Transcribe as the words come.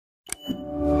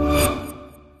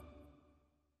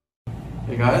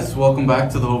Hey guys, welcome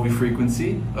back to the Hovi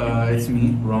Frequency. It's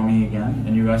me, Rami again,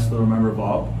 and you guys still remember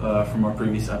Bob from our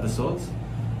previous episodes.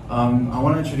 I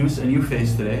want to introduce a new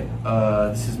face today.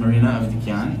 This is Marina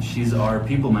Avdikian. She's our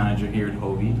people manager here at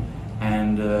Hovi,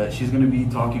 and she's going to be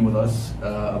talking with us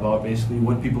about basically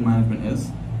what people management is,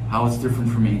 how it's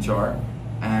different from HR,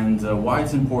 and why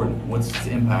it's important, what's its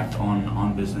impact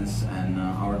on business and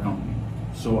our company.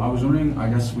 So I was wondering, I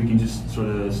guess we can just sort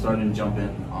of start and jump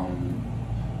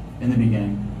in the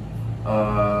beginning.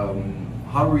 How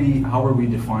are we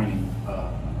defining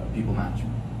people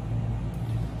management?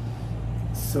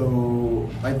 So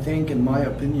I think, in my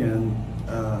opinion,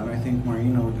 and I think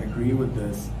Marina would agree with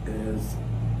this, is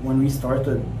when we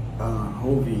started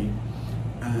Hovi,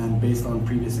 and based on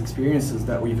previous experiences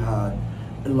that we've had,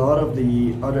 a lot of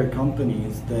the other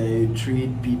companies, they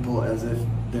treat people as if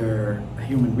they're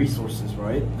human resources,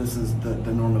 right? This is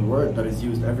the normal word that is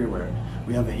used everywhere.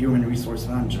 We have a human resource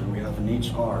manager, we have an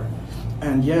HR.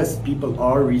 And yes, people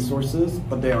are resources,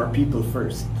 but they are people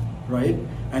first, right?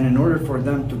 And in order for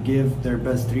them to give their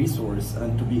best resource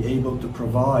and to be able to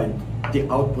provide the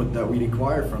output that we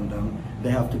require from them, they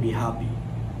have to be happy,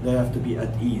 they have to be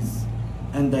at ease,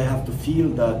 and they have to feel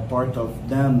that part of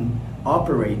them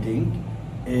operating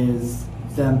is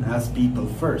them as people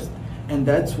first. And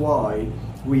that's why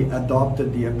we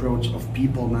adopted the approach of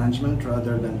people management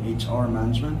rather than HR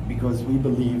management, because we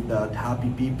believe that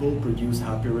happy people produce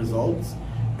happy results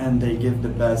and they give the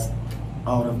best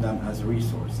out of them as a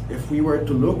resource. If we were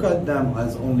to look at them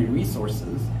as only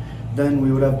resources, then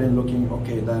we would have been looking,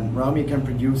 okay, then Rami can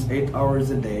produce 8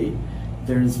 hours a day,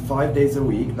 there's 5 days a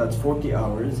week, that's 40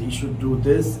 hours, he should do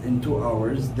this in 2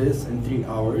 hours, this in 3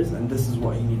 hours, and this is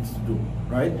what he needs to do,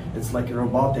 right? It's like a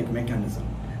robotic mechanism.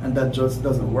 And that just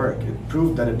doesn't work. It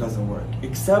proved that it doesn't work,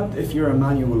 except if you're a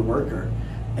manual worker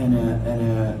in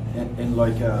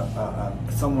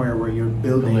somewhere where you're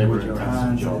building with your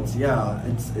hands.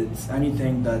 It's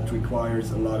anything that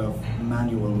requires a lot of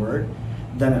manual work,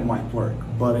 then it might work.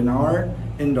 But in our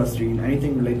industry, in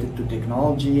anything related to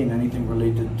technology and anything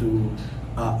related to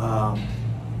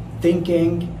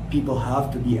thinking, people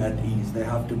have to be at ease. They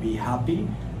have to be happy,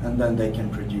 and then they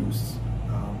can produce.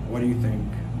 What do you think,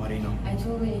 Marina? I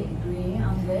totally agree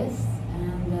on this,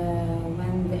 and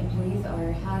when the employees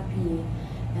are happy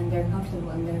and they're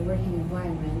comfortable in their working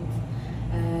environment,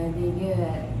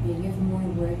 they give more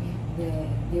work,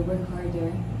 they work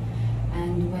harder,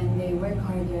 and when they work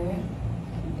harder,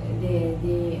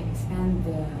 they expand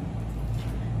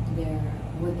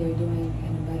what they're doing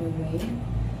in a better way,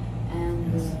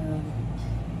 and Yes.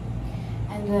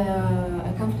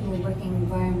 A comfortable working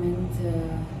environment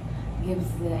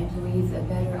gives the employees a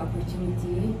better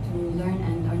opportunity to learn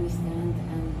and understand,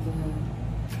 and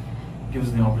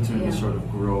Gives the opportunity to Yeah. sort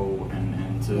of grow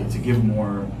and Yes. to give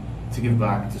more, to give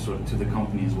back to sort of to the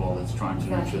company as well that's trying to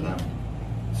nurture Exactly. them.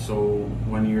 So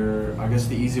when you're, I guess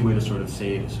the easy way to sort of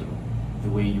say it is sort of the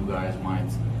way you guys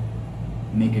might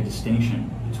make a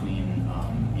distinction between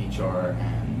HR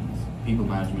and people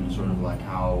management is sort of like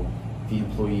how the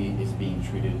employee is being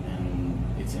treated and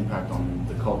its impact on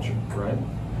the culture, right?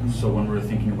 So when we're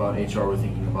thinking about HR, we're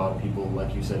thinking about people,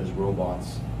 like you said, as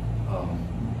robots.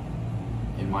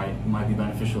 It might be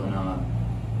beneficial in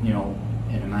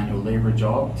a manual labor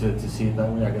job to see it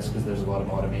that way, I guess, because there's a lot of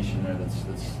automation there that's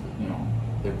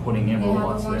they're putting in they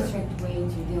robots have a more there. strict way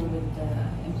to deal with the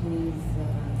employees'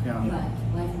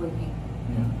 life working.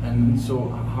 Yeah. And so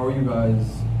how are you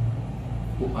guys?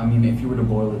 I mean, if you were to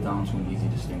boil it down to an easy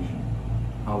distinction,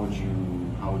 how would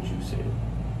you say it?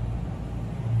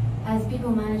 As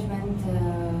people management,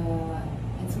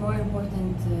 it's more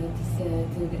important to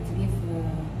give the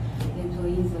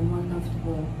employees a more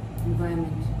comfortable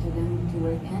environment to them to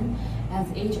work in. As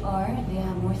HR, they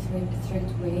have more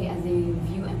strict way as they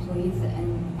view employees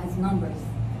as numbers,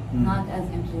 not as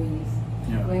employees.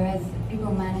 Yeah. Whereas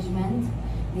people management,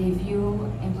 they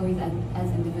view employees as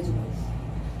individuals.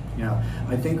 Yeah,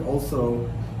 I think also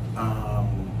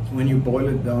when you boil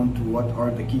it down to what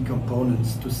are the key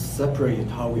components to separate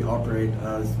how we operate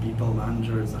as people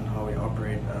managers and how we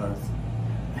operate as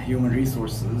human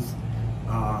resources,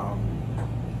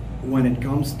 when it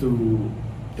comes to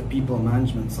the people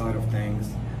management side of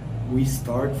things, we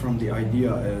start from the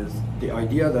idea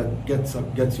that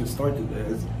gets you started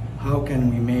is how can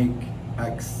we make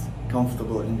X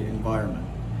comfortable in the environment,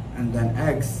 and then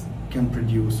X can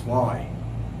produce Y,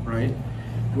 right?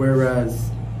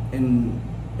 Whereas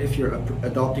if you're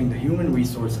adopting the human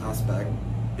resource aspect,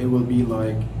 it will be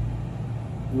like,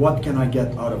 what can I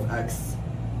get out of X?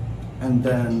 And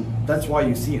then that's why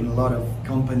you see in a lot of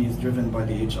companies driven by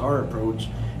the HR approach,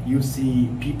 you see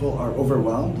people are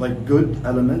overwhelmed, like good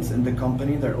elements in the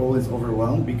company, they're always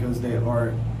overwhelmed because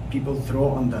people throw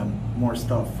on them more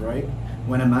stuff, right?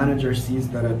 When a manager sees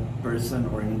that a person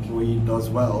or an employee does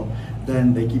well,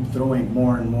 then they keep throwing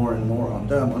more and more and more on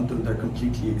them until they're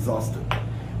completely exhausted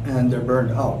and they're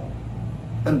burned out.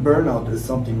 And burnout is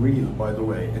something real, by the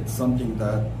way. It's something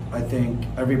that I think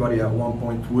everybody at one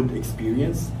point would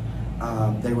experience.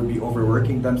 They would be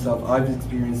overworking themselves. I've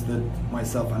experienced it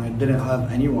myself, and I didn't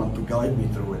have anyone to guide me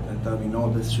through it and tell me,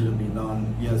 no, this shouldn't be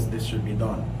done, yes, this should be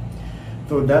done.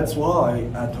 So that's why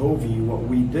at Hovi, what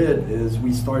we did is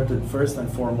we started first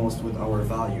and foremost with our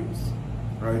values,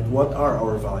 right? What are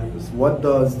our values? What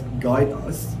does guide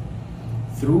us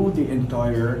through the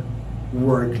entire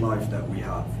work life that we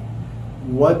have?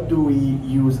 What do we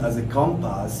use as a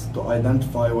compass to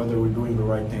identify whether we're doing the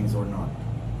right things or not?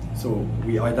 So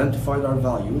we identified our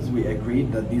values, we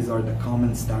agreed that these are the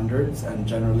common standards and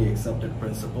generally accepted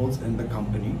principles in the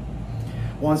company.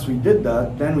 Once we did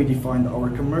that, then we defined our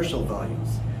commercial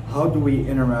values. How do we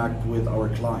interact with our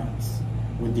clients,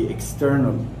 with the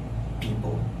external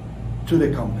people to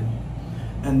the company?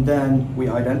 And then we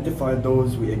identified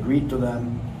those, we agreed to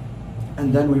them,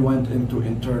 and then we went into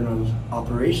internal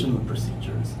operational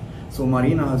procedures. So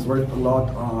Marina has worked a lot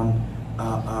on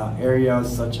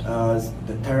areas such as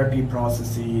the therapy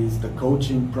processes, the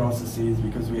coaching processes,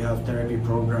 because we have therapy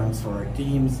programs for our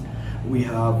teams. We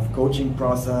have coaching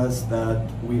process that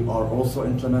we are also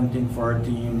implementing for our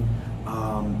team.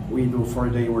 We do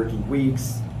 4-day working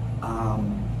weeks.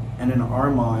 And in our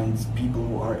minds, people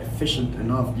who are efficient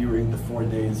enough during the 4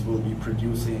 days will be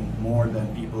producing more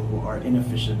than people who are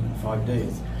inefficient in 5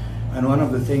 days. And one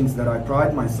of the things that I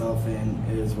pride myself in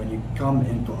is when you come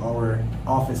into our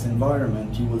office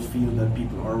environment, you will feel that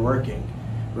people are working,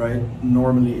 right?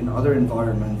 Normally in other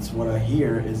environments, what I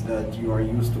hear is that you are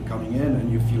used to coming in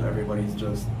and you feel everybody's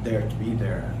just there to be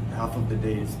there. And half of the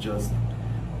day is just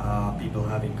people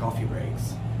having coffee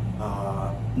breaks.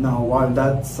 Now, while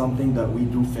that's something that we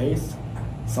do face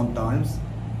sometimes,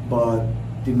 but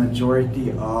the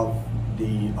majority of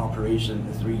the operation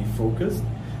is really focused.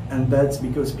 And that's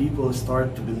because people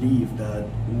start to believe that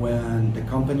when the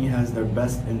company has their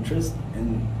best interest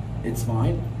in its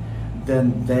mind,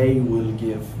 then they will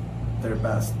give their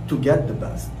best to get the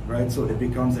best, right? So it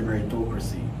becomes a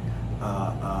meritocracy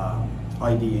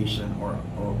ideation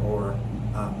or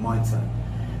mindset.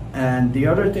 And the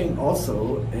other thing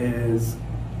also is,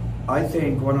 I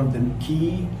think one of the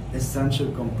key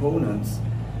essential components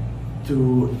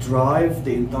to drive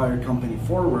the entire company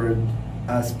forward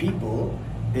as people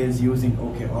is using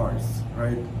OKRs,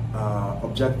 right?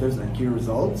 Objectives and key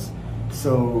results.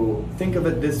 So think of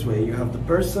it this way: you have the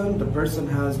person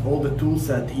has all the tool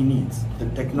set he needs, the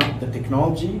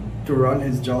technology to run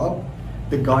his job,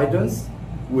 the guidance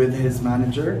with his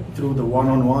manager through the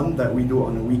one-on-one that we do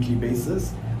on a weekly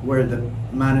basis, where the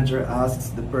manager asks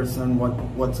the person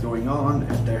what's going on,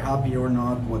 if they're happy or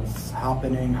not, what's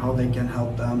happening, how they can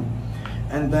help them.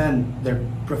 And then their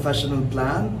professional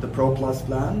plan, the Pro Plus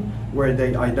plan, where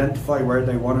they identify where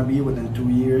they want to be within 2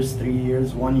 years, 3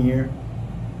 years, 1 year,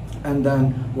 and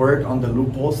then work on the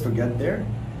loopholes to get there.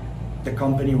 The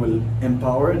company will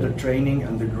empower the training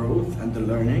and the growth and the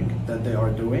learning that they are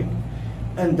doing.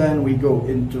 And then we go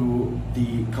into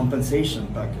the compensation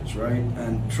package, right?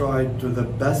 And try to the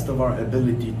best of our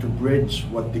ability to bridge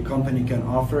what the company can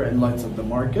offer in light of the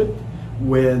market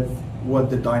with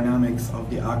what the dynamics of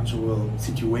the actual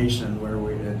situation where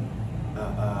we're in,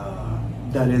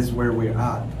 that is where we're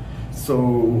at. So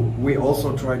we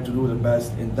also try to do the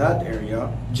best in that area,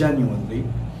 genuinely,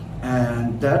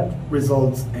 and that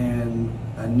results in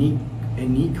an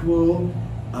equal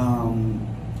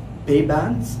pay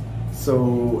bands.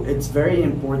 So it's very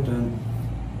important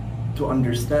to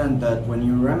understand that when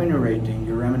you're remunerating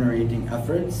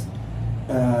efforts,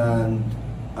 and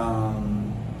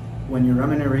when you're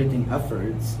remunerating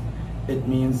efforts, it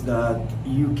means that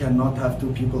you cannot have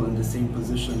two people in the same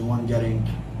position, one getting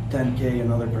 10K,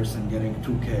 another person getting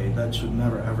 2K. That should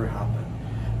never ever happen.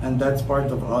 And that's part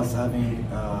of us having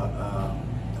a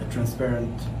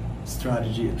transparent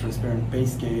strategy, a transparent pay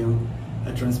scale,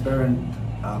 a transparent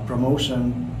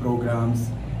promotion programs,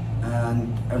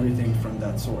 and everything from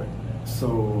that sort.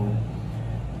 So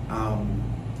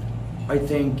I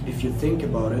think if you think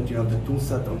about it, you have the tool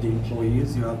set of the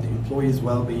employees, you have the employees'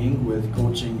 well-being with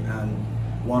coaching and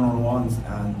one-on-ones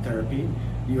and therapy,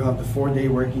 you have the 4-day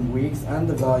working weeks and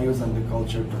the values and the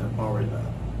culture to empower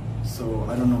that. So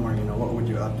I don't know, Marina, what would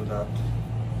you add to that?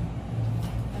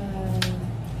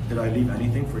 Did I leave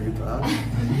anything for you to add?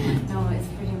 No, it's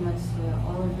pretty much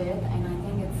all of it, and I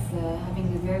think it's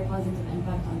having a very positive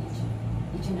impact on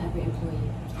each and every employee.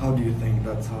 How do you think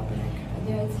that's happening?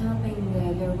 It's helping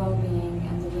their well-being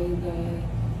and the way they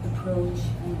approach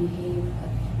and behave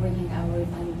at working hours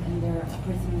and their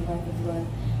personal life as well.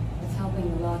 It's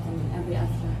helping a lot in every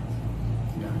aspect.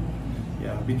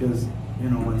 Yeah, because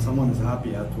when someone is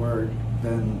happy at work,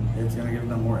 then it's gonna give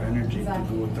them more energy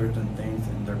Exactly. to do certain things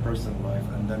in their personal life,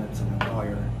 and then it's an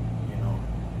entire,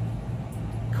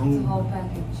 It's a whole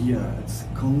package. Yeah, it's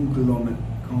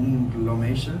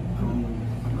conglomeration.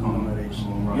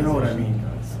 You know what I mean,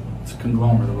 guys? It's a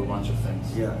conglomerate of a bunch of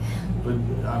things. Yeah. But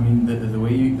I mean, the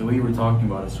way you were talking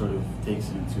about it sort of takes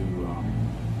it into.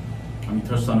 I mean,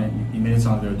 touched on it. You made it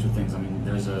sound like there are two things. I mean,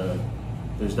 there's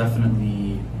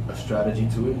definitely a strategy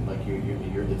to it. Like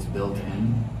it's built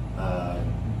in.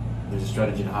 There's a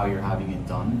strategy to how you're having it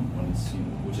done,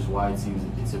 which is why it seems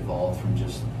it's evolved from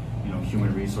just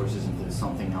human resources into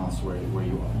something else where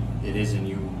it is a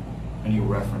new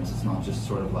reference. It's not just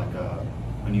sort of like a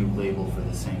new label for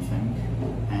the same thing,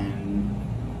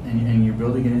 and you're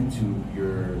building it into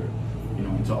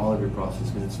into all of your process,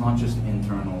 because it's not just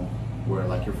internal where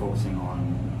like you're focusing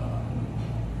on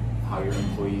how your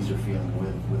employees are feeling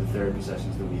with the therapy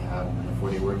sessions that we have in the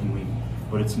 4-day working week,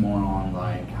 but it's more on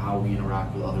like how we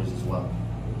interact with others as well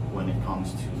when it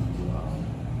comes to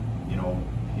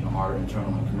our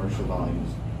internal and commercial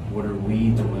values. What are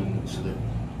we doing so that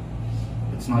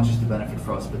it's not just to benefit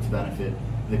for us, but to benefit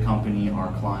the company,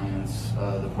 our clients,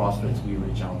 the prospects we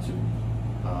reach out to.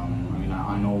 I mean,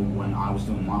 I know when I was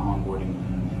doing my onboarding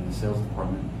in the sales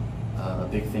department, a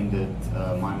big thing that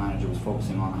my manager was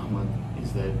focusing on, Ahmed,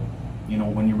 is that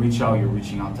when you reach out, you're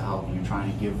reaching out to help and you're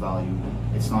trying to give value.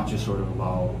 It's not just sort of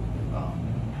about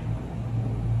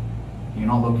you're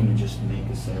not looking to just make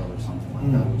a sale or something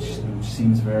like that, which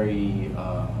seems very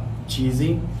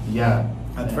cheesy. Yeah.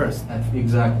 At first.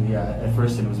 Exactly. Yeah. At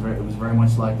first, it was very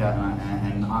much like that,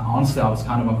 and honestly, I was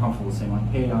kind of uncomfortable saying like,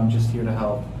 "Hey, I'm just here to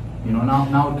help."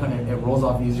 Now it rolls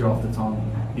off easier off the tongue,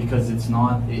 because it's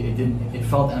not. It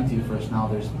felt empty at first. Now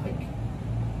there's like,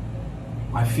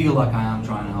 I feel like I am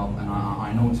trying to help, and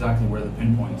I know exactly where the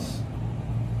pinpoints.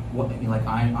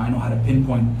 I know how to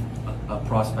pinpoint a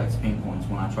prospect's pain points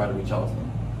when I try to reach out to them.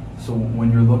 So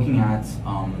when you're looking at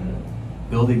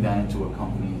building that into a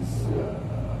company's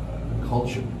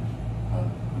culture, I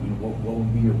mean, what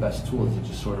would be your best tool? Is it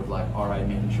just sort of like, all right,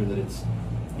 making sure that it's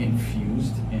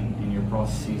infused in your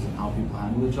processes and how people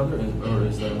handle each other, or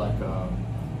is there like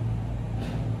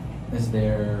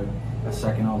a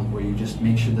second element where you just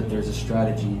make sure that there's a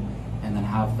strategy and then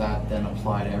have that then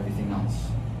apply to everything else?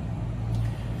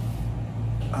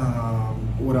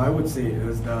 What I would say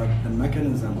is that the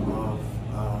mechanism of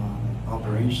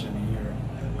operation here,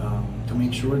 to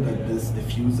make sure that this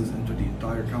diffuses into the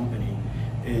entire company,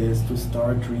 is to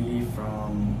start really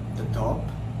from the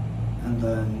top and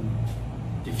then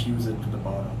diffuse it to the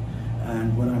bottom.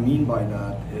 And what I mean by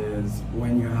that is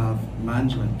when you have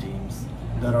management teams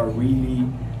that are really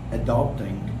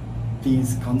adopting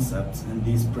these concepts and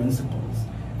these principles,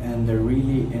 and they're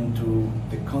really into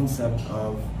the concept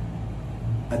of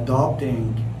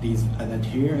adopting these and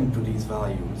adhering to these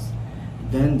values,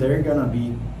 then they're gonna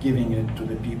be giving it to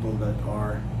the people that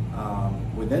are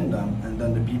within them, and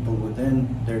then the people within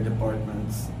their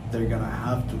departments, they're gonna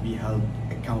have to be held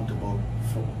accountable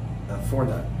for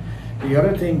that. The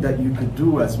other thing that you could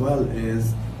do as well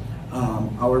is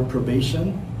our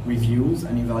probation reviews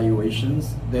and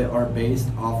evaluations, they are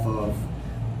based off of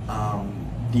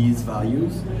these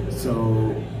values.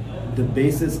 So the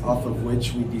basis off of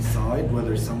which we decide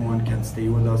whether someone can stay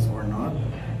with us or not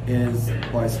is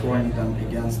by scoring them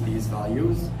against these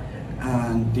values.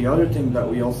 And the other thing that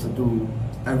we also do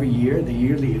every year, the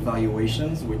yearly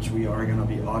evaluations, which we are going to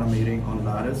be automating on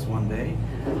Lattice one day,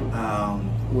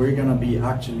 we're going to be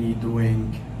actually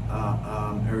doing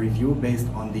a review based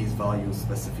on these values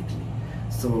specifically.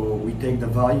 So we take the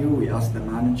value, we ask the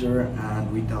manager,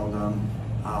 and we tell them,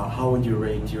 how would you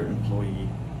rate your employee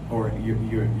or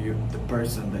the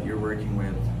person that you're working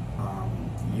with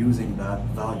using that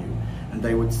value? And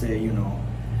they would say,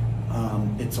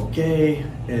 it's okay,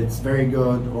 it's very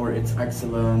good, or it's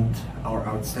excellent, or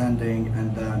outstanding,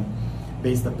 and then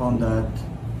based upon that,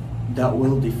 that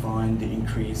will define the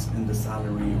increase in the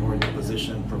salary or the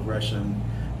position progression,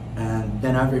 and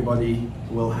then everybody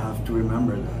will have to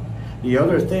remember that. The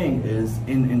other thing is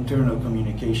in internal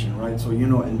communication, right? So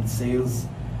in sales,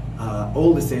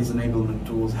 all the sales enablement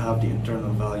tools have the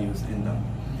internal values in them.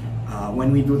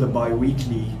 When we do the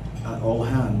bi-weekly all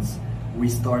hands, we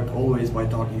start always by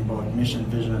talking about mission,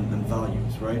 vision, and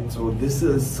values, right? So this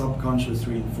is subconscious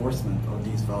reinforcement of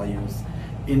these values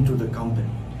into the company.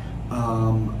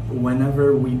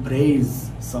 Whenever we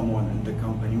praise someone in the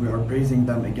company, we are praising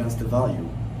them against the value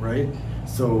right?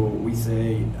 So we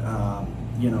say,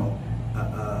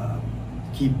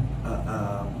 keep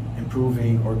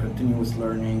improving or continuous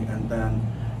learning, and then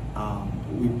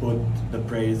we put the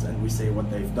praise and we say what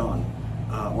they've done,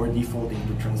 or defaulting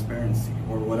to transparency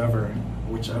or whatever,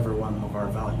 whichever one of our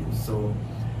values. So,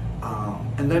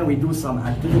 and then we do some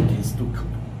activities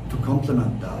to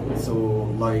complement that. So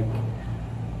like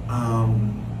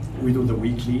we do the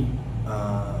weekly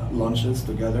lunches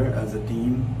together as a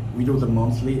team. We do the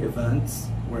monthly events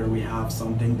where we have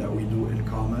something that we do in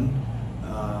common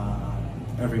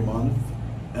every month,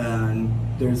 and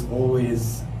there's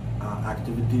always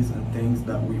activities and things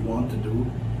that we want to do,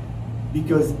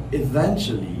 because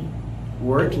eventually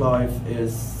work life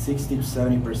is 60 to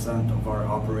 70% of our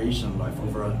operation life,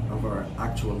 of our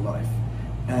actual life.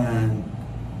 And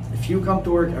if you come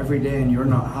to work every day and you're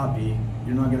not happy,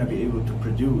 you're not going to be able to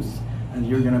produce, and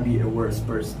you're going to be a worse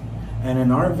person. And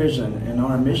in our vision, in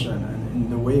our mission, and in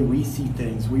the way we see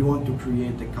things, we want to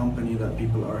create a company that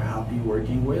people are happy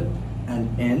working with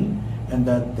and in, and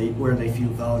that where they feel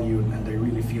valued and they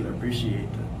really feel appreciated.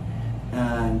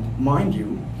 And mind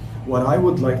you, what I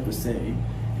would like to say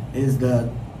is that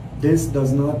this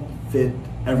does not fit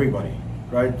everybody,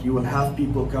 right? You will have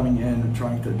people coming in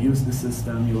trying to abuse the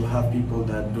system. You will have people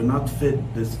that do not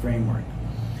fit this framework.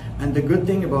 And the good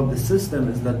thing about the system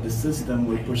is that the system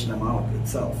will push them out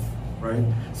itself, right?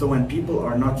 So when people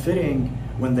are not fitting,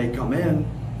 when they come in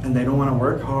and they don't want to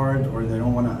work hard, or they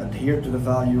don't want to adhere to the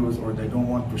values, or they don't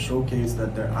want to showcase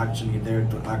that they're actually there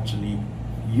to actually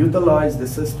utilize the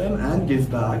system and give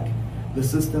back, the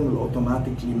system will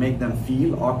automatically make them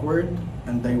feel awkward,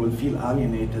 and they will feel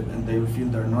alienated, and they will feel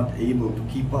they're not able to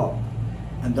keep up.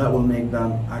 And that will make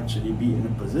them actually be in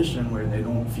a position where they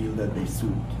don't feel that they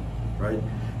suit, right?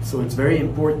 So it's very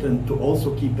important to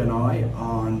also keep an eye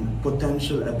on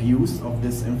potential abuse of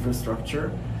this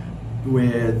infrastructure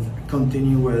with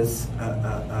continuous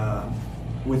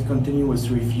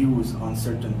reviews on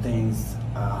certain things,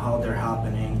 how they're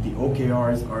happening. The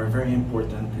OKRs are a very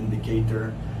important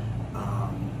indicator.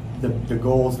 The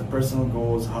goals, the personal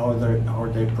goals, how are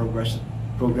they progressing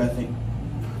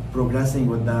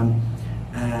with them,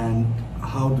 and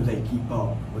how do they keep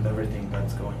up with everything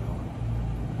that's going on.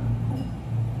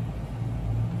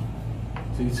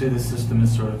 So you'd say the system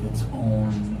is sort of its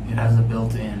own, it has a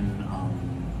built-in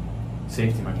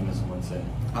safety mechanism, let's say,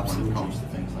 Absolutely. when it comes to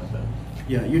things like that.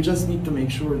 Yeah, you just need to make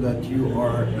sure that you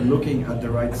are looking at the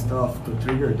right stuff to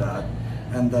trigger that,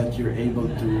 and that you're able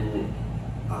to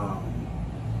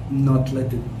not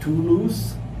let it too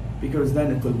loose, because then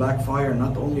it will backfire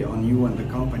not only on you and the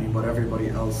company, but everybody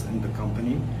else in the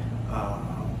company.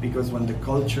 Because when the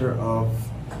culture of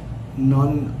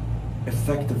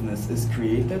non-effectiveness is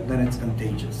created, then it's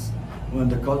contagious. When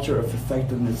the culture of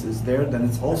effectiveness is there, then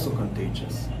it's also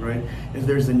contagious, right? If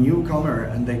there's a newcomer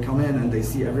and they come in and they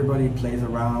see everybody plays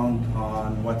around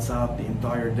on WhatsApp the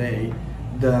entire day,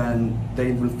 then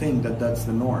they will think that that's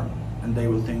the norm, and they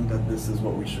will think that this is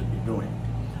what we should be doing.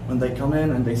 When they come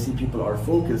in and they see people are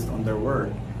focused on their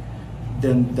work,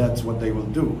 then that's what they will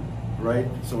do, right?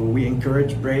 So we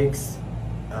encourage breaks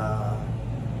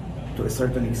to a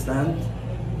certain extent.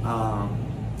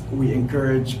 We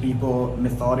encourage people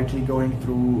methodically going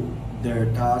through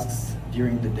their tasks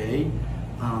during the day,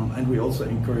 and we also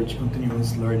encourage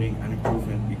continuous learning and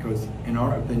improvement, because in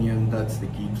our opinion, that's the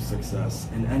key to success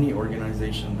in any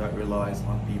organization that relies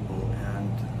on people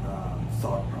and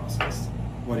thought process.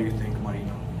 What do you think,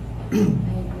 Marina? I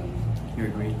agree. You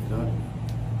agree with that?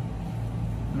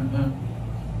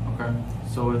 Okay,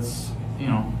 so it's,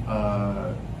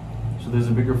 so there's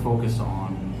a bigger focus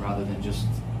on, rather than just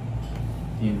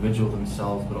the individual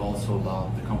themselves, but also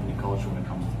about the company culture when it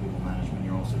comes to people management.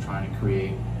 You're also trying to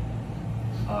create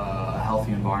a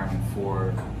healthy environment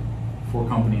for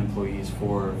company employees,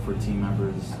 for team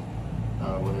members,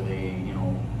 whether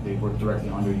they work directly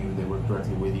under you, they work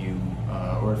directly with you,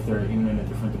 or if they're even in a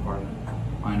different department.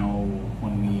 I know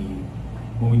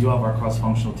when we do have our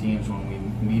cross-functional teams, when we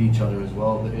meet each other as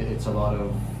well, it's a lot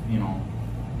of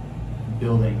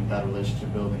building that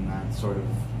relationship, building that sort of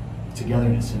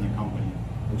togetherness in the company,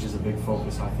 which is a big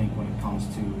focus, I think, when it comes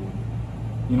to,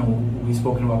 we've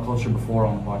spoken about culture before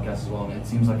on the podcast as well, and it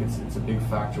seems like it's a big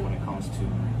factor when it comes to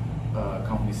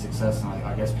company success, and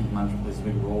I guess people management plays a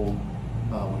big role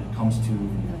when it comes to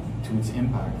its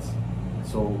impact.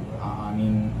 So,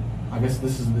 I guess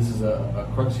this is a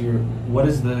crux here.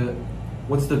 What's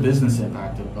the business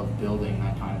impact of building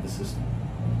that kind of a system?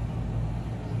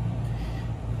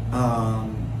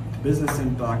 The business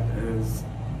impact is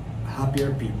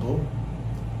happier people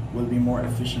will be more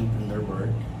efficient in their work,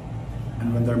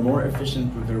 and when they're more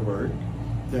efficient with their work,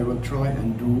 they will try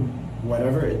and do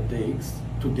whatever it takes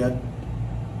to get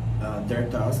their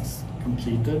tasks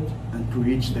completed and to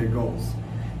reach their goals.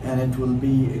 And it will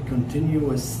be a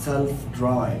continuous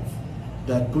self-drive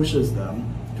that pushes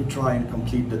them to try and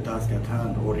complete the task at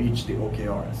hand or reach the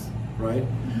OKRs, right?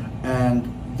 And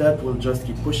that will just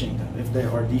keep pushing them. If they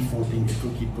are defaulting, it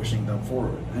will keep pushing them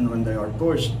forward. And when they are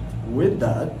pushed with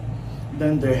that,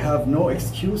 then they have no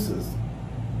excuses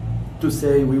to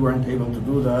say we weren't able to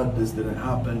do that, this didn't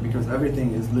happen, because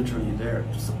everything is literally there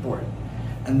to support.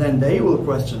 And then they will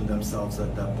question themselves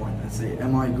at that point and say,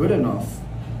 am I good enough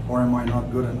or am I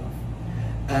not good enough?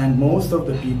 And most of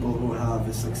the people who have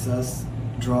a success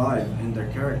drive in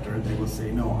their character, they will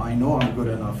say, no, I know I'm good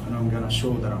enough and I'm gonna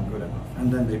show that I'm good enough.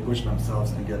 And then they push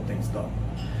themselves and get things done.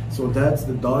 So that's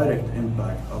the direct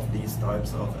impact of these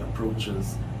types of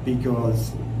approaches,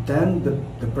 because then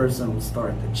the person will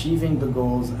start achieving the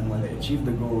goals, and when they achieve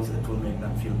the goals, it will make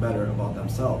them feel better about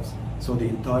themselves. So the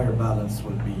entire balance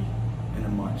will be in a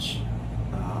much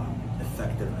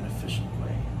effective and efficient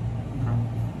way.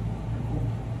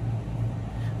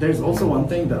 There's also one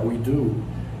thing that we do,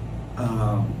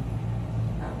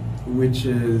 which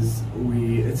is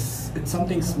it's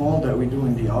something small that we do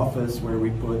in the office, where we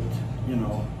put, you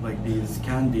know, like these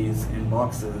candies in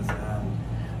boxes, and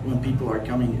when people are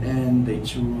coming in, they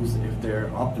choose if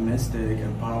they're optimistic,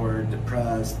 empowered,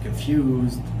 depressed,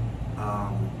 confused,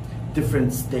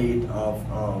 different state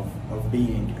of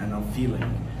being and of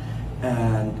feeling.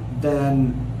 And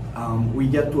then we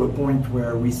get to a point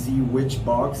where we see which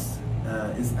box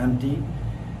is empty,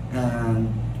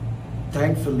 and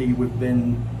thankfully we've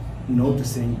been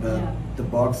noticing that the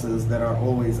boxes that are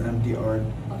always empty are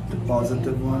the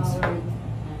positive ones.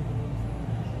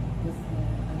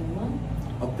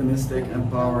 Optimistic,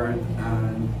 empowered,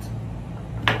 and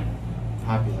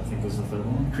happy, I think, was the third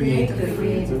one.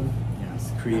 Creative.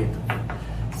 Yes, creative.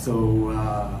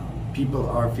 So people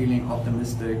are feeling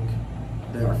optimistic,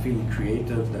 they are feeling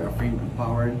creative, they are feeling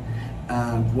empowered.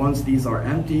 And once these are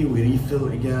empty, we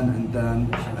refill again, and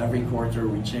then every quarter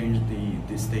we change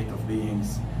the state of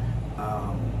beings.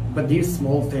 But these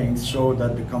small things show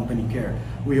that the company care.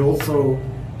 We also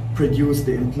produce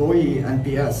the employee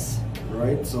NPS,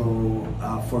 right? So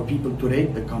for people to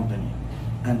rate the company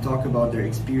and talk about their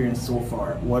experience so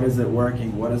far. What is it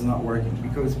working? What is not working?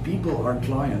 Because people are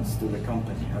clients to the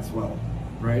company as well,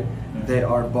 right? Yeah. They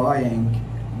are buying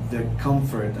their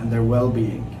comfort and their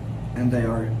well-being, and they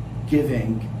are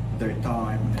giving their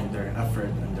time and their effort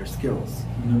and their skills.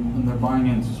 And they're buying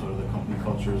into sort of the company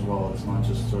culture as well. It's not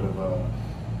just sort of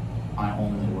I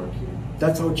only work here.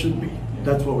 That's how it should be. Yeah.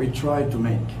 That's what we try to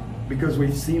make. Because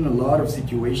we've seen a lot of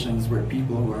situations where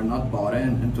people who are not bought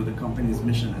into the company's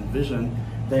mission and vision,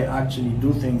 they actually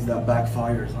do things that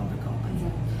backfires on the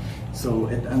company. So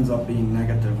it ends up being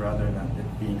negative rather than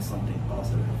it being something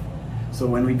positive. So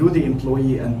when we do the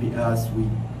employee NPS, we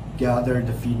gather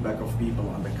the feedback of people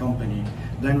on the company.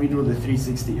 Then we do the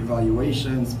 360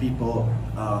 evaluations. People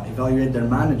evaluate their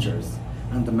managers,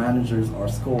 and the managers are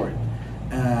scored.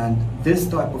 And this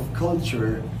type of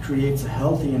culture creates a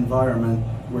healthy environment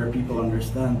where people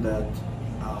understand that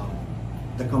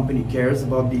the company cares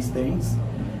about these things,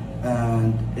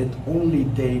 and it only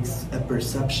takes a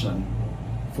perception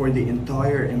for the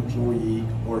entire employee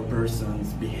or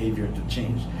person's behavior to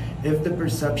change. If the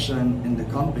perception in the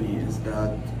company is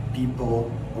that people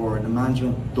or the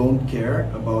management don't care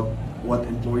about what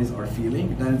employees are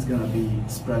feeling, then it's going to be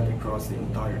spread across the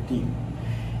entire team.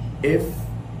 If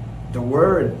the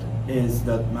word is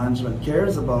that management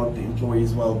cares about the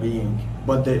employees' well-being,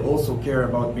 but they also care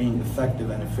about being effective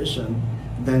and efficient,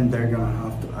 then they're going to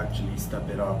have to actually step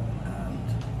it up and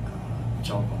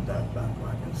jump on that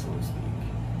bandwagon, so to speak.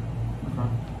 Okay.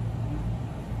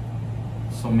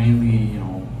 So mainly, you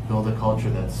know, build a culture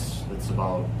that's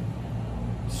about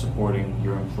supporting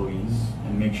your employees,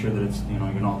 and make sure that it's, you know,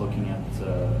 you're not looking at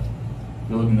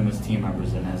you're looking at them as team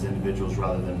members and as individuals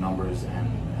rather than numbers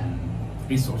and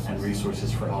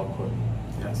resources for output.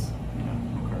 Yes. Yeah.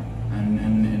 Okay.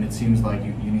 And it seems like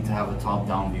you need to have a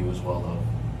top-down view as well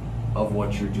of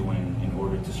what you're doing in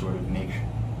order to sort of make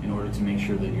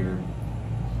sure that you're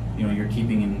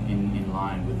keeping in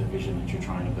line with the vision that you're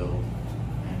trying to build,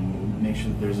 and make sure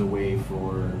that there's a way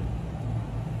for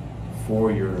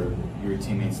your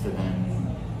teammates to then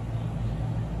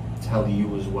tell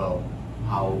you as well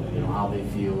how they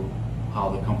feel, how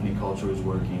the company culture is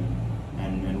working,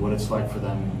 and what it's like for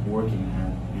them working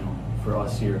at, you know, for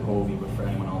us here at Hovi, but for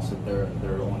anyone else at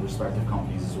their own respective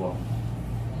companies as well.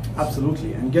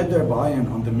 Absolutely, and get their buy-in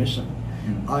on the mission.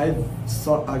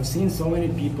 Mm-hmm. I've seen so many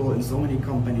people in so many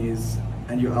companies,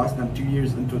 and you ask them 2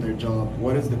 years into their job,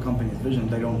 what is the company's vision?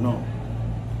 They don't know.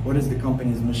 What is the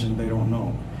company's mission? They don't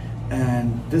know.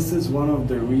 And this is one of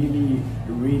the really,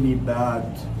 really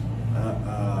bad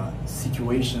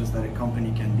situations that a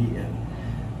company can be in.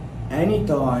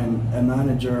 Anytime a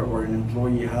manager or an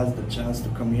employee has the chance to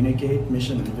communicate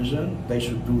mission and vision, they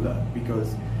should do that,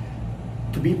 because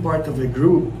to be part of a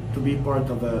group, to be part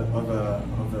of a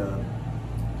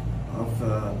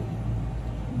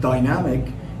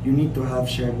dynamic, you need to have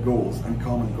shared goals and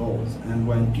common goals. And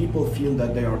when people feel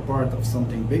that they are part of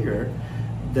something bigger,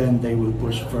 then they will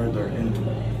push further into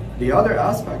it. The other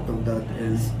aspect of that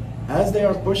is, as they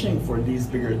are pushing for these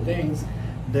bigger things,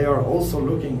 they are also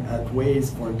looking at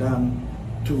ways for them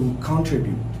to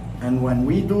contribute. And when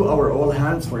we do our all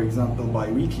hands, for example,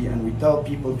 bi-weekly, and we tell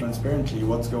people transparently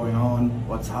what's going on,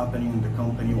 what's happening in the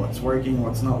company, what's working,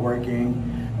 what's not working,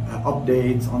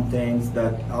 updates on things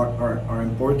that are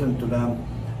important to them,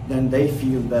 then they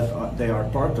feel that they are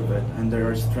part of it, and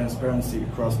there is transparency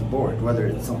across the board, whether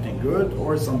it's something good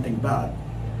or something bad.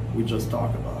 We just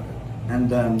talk about it. And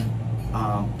then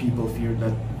people feel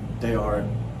that they are,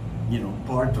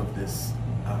 part of this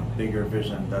bigger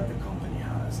vision that the company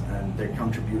has, and their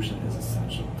contribution is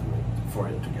essential to it, for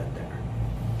it to get there.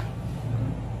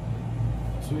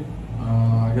 Sweet.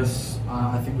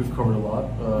 I think we've covered a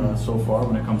lot so far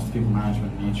when it comes to people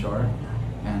management and HR,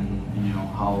 and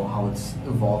how it's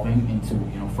evolving into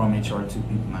from HR to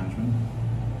people management.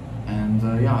 And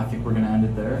I think we're gonna end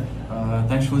it there.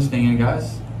 Thanks for listening in,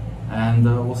 guys, and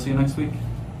we'll see you next week.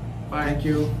 Bye. Thank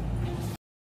you.